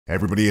Hey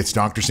everybody, it's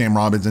Dr. Sam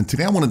Robbins, and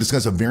today I want to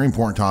discuss a very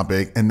important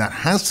topic, and that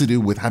has to do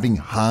with having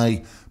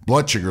high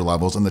blood sugar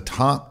levels and the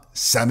top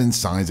 7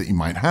 signs that you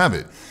might have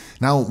it.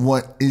 Now,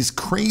 what is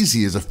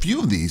crazy is a few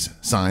of these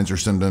signs or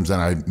symptoms that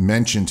I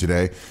mentioned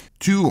today,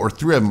 2 or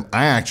 3 of them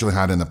I actually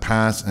had in the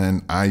past,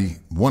 and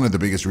one of the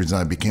biggest reasons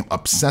I became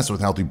obsessed with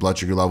healthy blood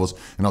sugar levels,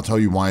 and I'll tell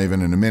you why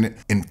even in a minute.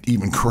 An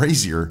even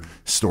crazier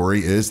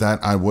story is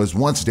that I was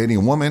once dating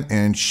a woman,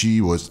 and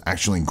she was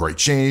actually in great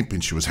shape,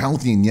 and she was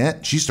healthy, and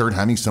yet she started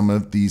having some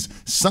of these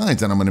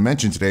signs that I'm going to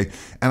mention today,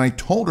 and I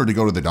told her to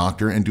go to the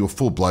doctor and do a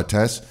full blood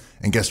test.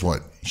 And guess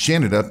what? She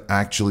ended up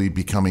actually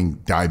becoming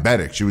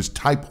diabetic. She was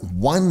type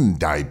 1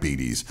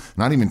 diabetes,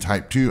 not even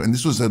type 2. And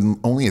this was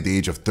only at the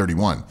age of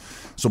 31.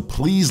 So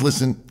please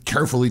listen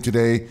carefully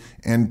today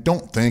and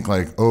don't think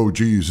like, oh,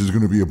 geez, this is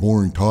going to be a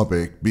boring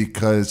topic,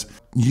 because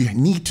you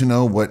need to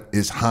know what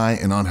is high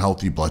and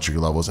unhealthy blood sugar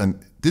levels. And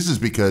this is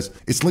because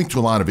it's linked to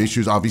a lot of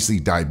issues, obviously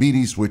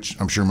diabetes, which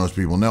I'm sure most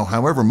people know.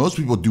 However, most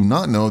people do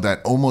not know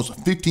that almost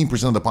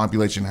 15% of the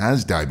population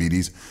has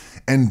diabetes,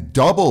 and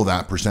double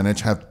that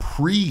percentage have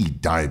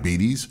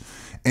pre-diabetes.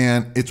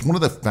 And it's one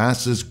of the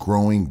fastest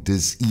growing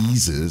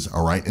diseases,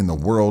 all right, in the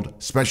world,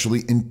 especially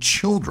in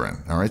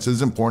children, all right? So this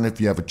is important if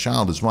you have a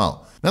child as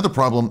well. Another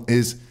problem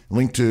is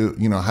linked to,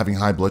 having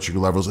high blood sugar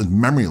levels is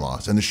memory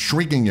loss and the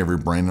shrinking of your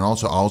brain, and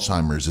also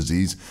Alzheimer's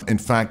disease. In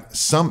fact,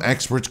 some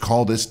experts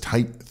call this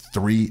type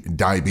 3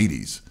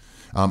 diabetes.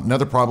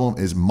 Another problem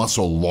is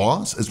muscle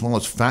loss as well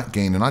as fat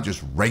gain, and not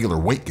just regular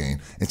weight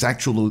gain. It's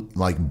actually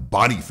like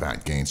body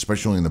fat gain,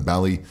 especially in the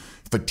belly.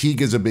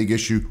 Fatigue is a big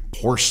issue.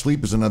 Poor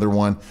sleep is another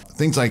one.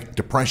 Things like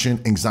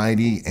depression,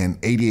 anxiety, and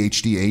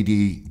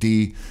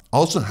ADHD, ADD.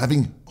 Also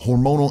having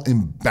hormonal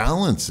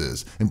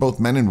imbalances in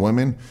both men and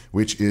women,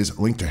 which is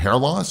linked to hair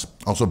loss.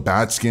 Also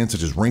bad skin,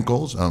 such as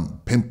wrinkles,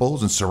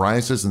 pimples, and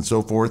psoriasis, and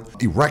so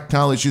forth.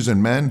 Erectile issues in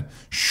men.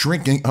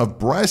 Shrinking of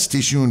breast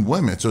tissue in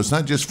women. So it's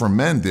not just for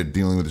men that are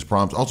dealing with these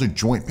problems. Also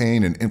joint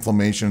pain and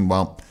inflammation.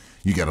 Well,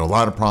 you get a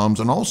lot of problems.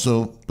 And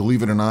also,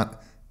 believe it or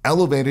not,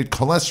 elevated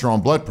cholesterol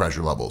and blood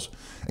pressure levels.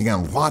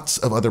 Again, lots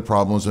of other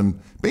problems, and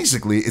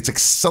basically it's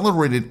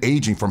accelerated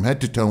aging from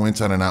head to toe,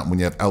 inside and out, when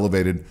you have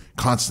elevated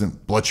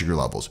constant blood sugar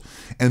levels.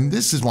 And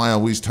this is why I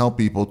always tell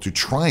people to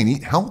try and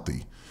eat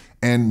healthy,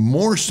 and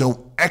more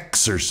so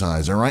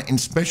exercise, all right? And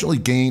especially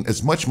gain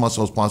as much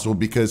muscle as possible,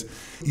 because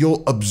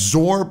you'll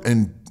absorb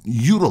and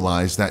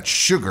utilize that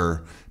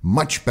sugar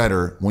much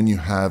better when you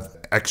have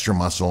extra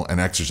muscle and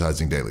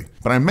exercising daily.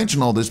 But I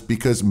mention all this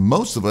because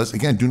most of us,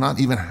 again, do not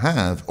even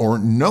have or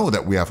know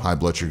that we have high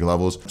blood sugar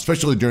levels,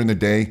 especially during the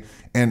day.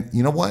 And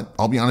you know what?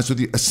 I'll be honest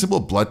with you, a simple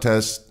blood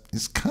test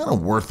is kind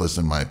of worthless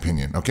in my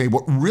opinion, okay?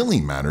 What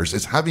really matters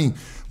is having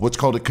what's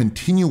called a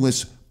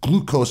continuous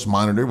glucose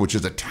monitor, which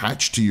is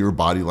attached to your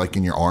body, like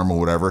in your arm or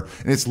whatever,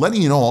 and it's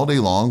letting you know all day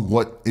long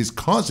what is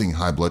causing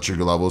high blood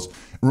sugar levels.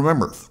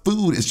 Remember,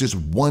 food is just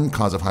one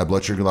cause of high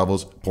blood sugar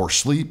levels. Poor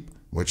sleep,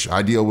 which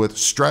I deal with,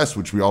 stress,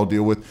 which we all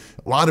deal with,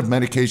 a lot of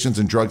medications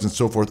and drugs and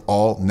so forth,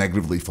 all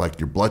negatively affect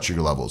your blood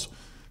sugar levels.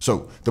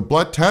 So the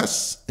blood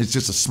test is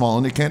just a small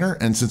indicator,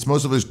 and since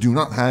most of us do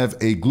not have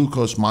a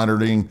glucose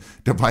monitoring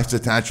device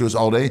attached to us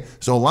all day,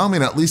 so allow me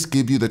to at least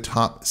give you the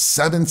top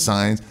 7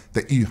 signs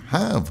that you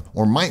have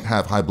or might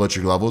have high blood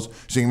sugar levels,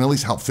 so you can at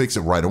least help fix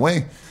it right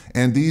away.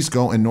 And these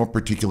go in no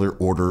particular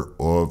order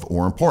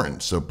or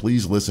importance, so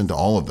please listen to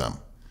all of them.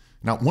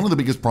 Now, one of the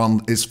biggest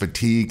problems is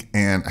fatigue,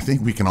 and I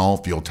think we can all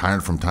feel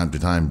tired from time to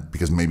time,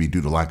 because maybe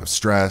due to lack of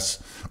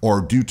stress or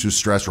due to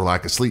stress or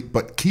lack of sleep.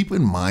 But keep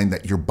in mind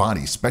that your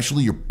body,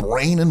 especially your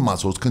brain and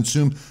muscles,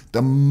 consume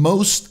the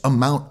most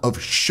amount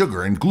of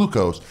sugar and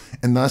glucose,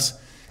 and thus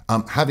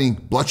having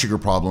blood sugar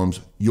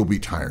problems, you'll be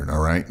tired, all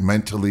right,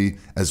 mentally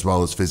as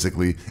well as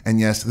physically. And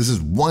yes, this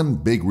is one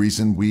big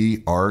reason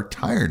we are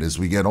tired as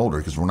we get older,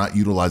 because we're not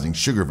utilizing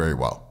sugar very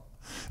well.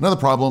 Another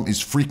problem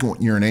is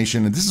frequent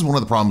urination, and this is one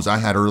of the problems I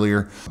had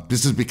earlier.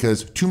 This is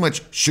because too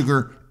much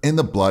sugar in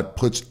the blood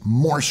puts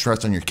more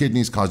stress on your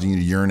kidneys, causing you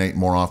to urinate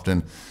more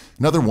often.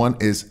 Another one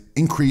is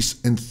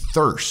increase in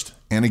thirst.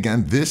 And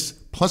again, this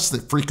plus the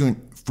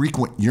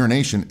frequent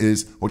urination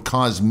is what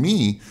caused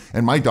me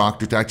and my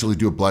doctor to actually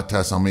do a blood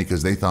test on me,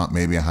 because they thought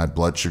maybe I had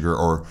blood sugar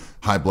or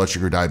high blood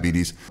sugar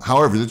diabetes.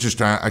 However, this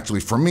just actually,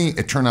 for me,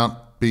 it turned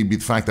out be the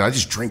fact that I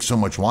just drink so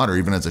much water,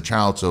 even as a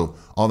child. So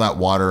all that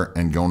water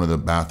and going to the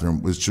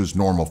bathroom was just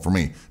normal for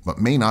me, but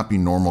may not be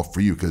normal for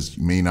you, because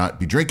you may not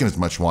be drinking as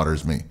much water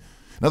as me.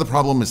 Another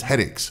problem is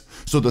headaches.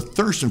 So the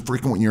thirst and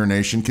frequent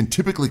urination can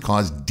typically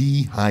cause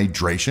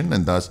dehydration,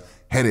 and thus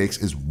headaches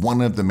is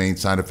one of the main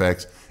side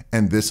effects,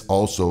 and this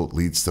also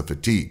leads to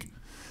fatigue.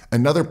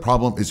 Another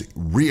problem is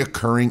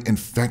reoccurring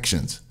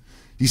infections.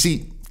 You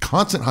see,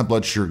 constant high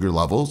blood sugar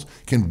levels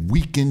can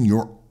weaken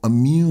your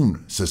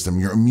immune system,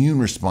 your immune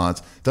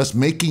response, thus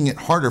making it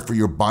harder for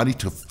your body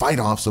to fight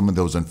off some of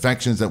those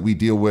infections that we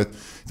deal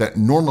with that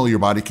normally your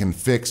body can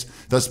fix,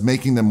 thus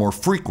making them more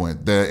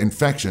frequent, the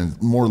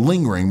infections more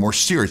lingering, more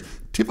serious.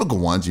 Typical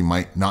ones you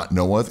might not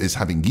know of is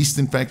having yeast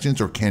infections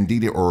or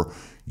candida or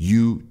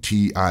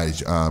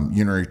UTIs,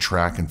 urinary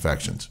tract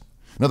infections.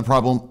 Another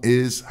problem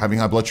is having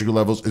high blood sugar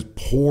levels is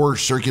poor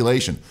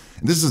circulation.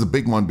 And this is a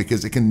big one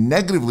because it can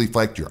negatively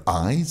affect your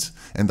eyes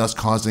and thus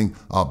causing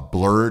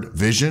blurred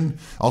vision.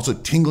 Also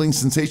tingling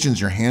sensations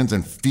in your hands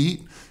and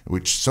feet,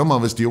 which some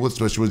of us deal with,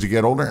 especially as you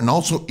get older, and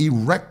also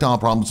erectile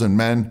problems in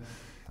men,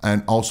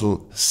 and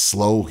also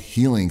slow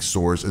healing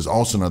sores is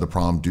also another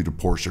problem due to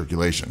poor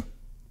circulation.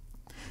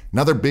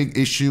 Another big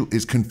issue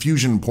is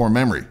confusion and poor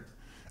memory.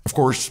 Of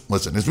course,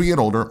 listen, as we get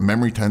older,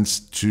 memory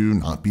tends to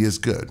not be as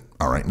good.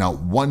 All right, now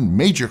one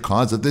major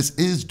cause of this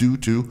is due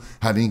to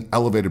having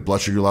elevated blood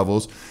sugar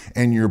levels,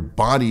 and your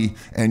body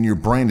and your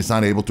brain is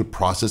not able to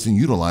process and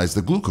utilize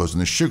the glucose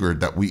and the sugar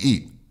that we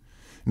eat.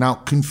 Now,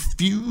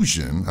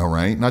 confusion, all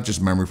right, not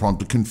just memory problem,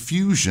 but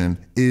confusion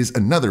is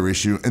another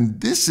issue. And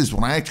this is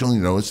what I actually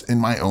noticed in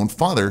my own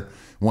father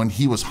when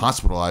he was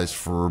hospitalized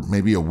for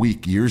maybe a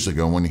week years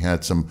ago when he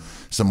had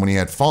when he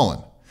had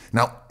fallen.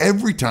 Now,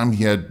 every time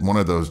he had one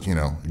of those,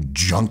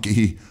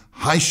 junky,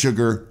 high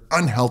sugar,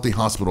 unhealthy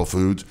hospital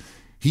foods,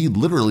 he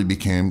literally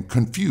became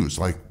confused,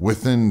 like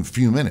within a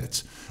few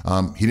minutes.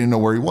 He didn't know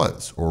where he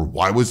was or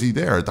why was he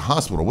there at the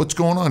hospital? What's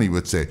going on, he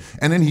would say.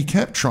 And then he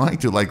kept trying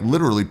to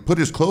literally put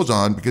his clothes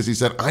on because he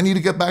said, I need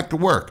to get back to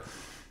work,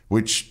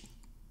 which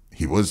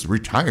he was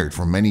retired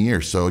for many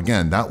years. So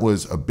again, that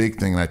was a big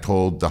thing. And I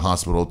told the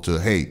hospital to,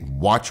 hey,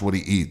 watch what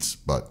he eats,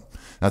 but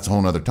that's a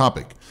whole nother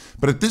topic.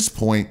 But at this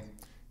point,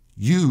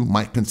 you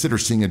might consider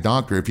seeing a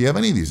doctor if you have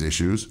any of these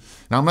issues.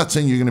 Now, I'm not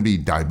saying you're going to be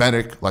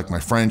diabetic like my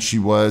friend she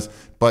was,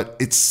 but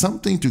it's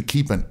something to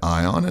keep an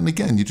eye on. And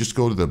again, you just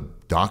go to the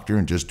doctor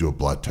and just do a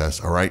blood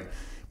test, all right?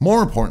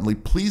 More importantly,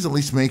 please at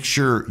least make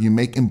sure you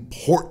make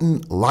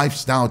important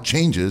lifestyle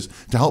changes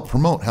to help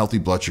promote healthy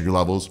blood sugar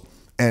levels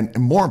and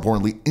more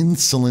importantly,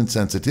 insulin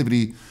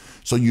sensitivity,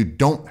 so you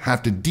don't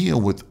have to deal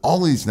with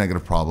all these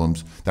negative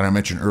problems that I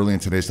mentioned earlier in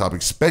today's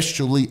topic,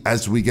 especially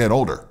as we get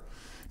older.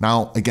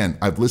 Now, again,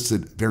 I've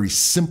listed very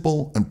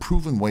simple and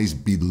proven ways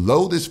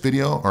below this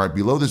video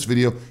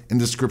in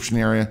the description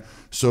area.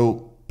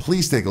 So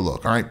please take a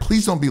look, all right?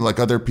 Please don't be like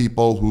other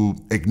people who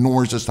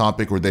ignores this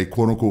topic or they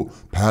quote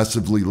unquote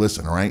passively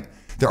listen, all right?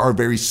 There are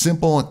very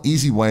simple and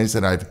easy ways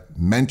that I've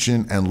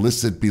mentioned and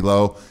listed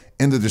below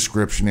in the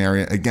description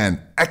area.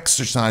 Again,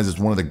 exercise is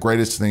one of the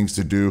greatest things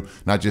to do,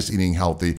 not just eating healthy.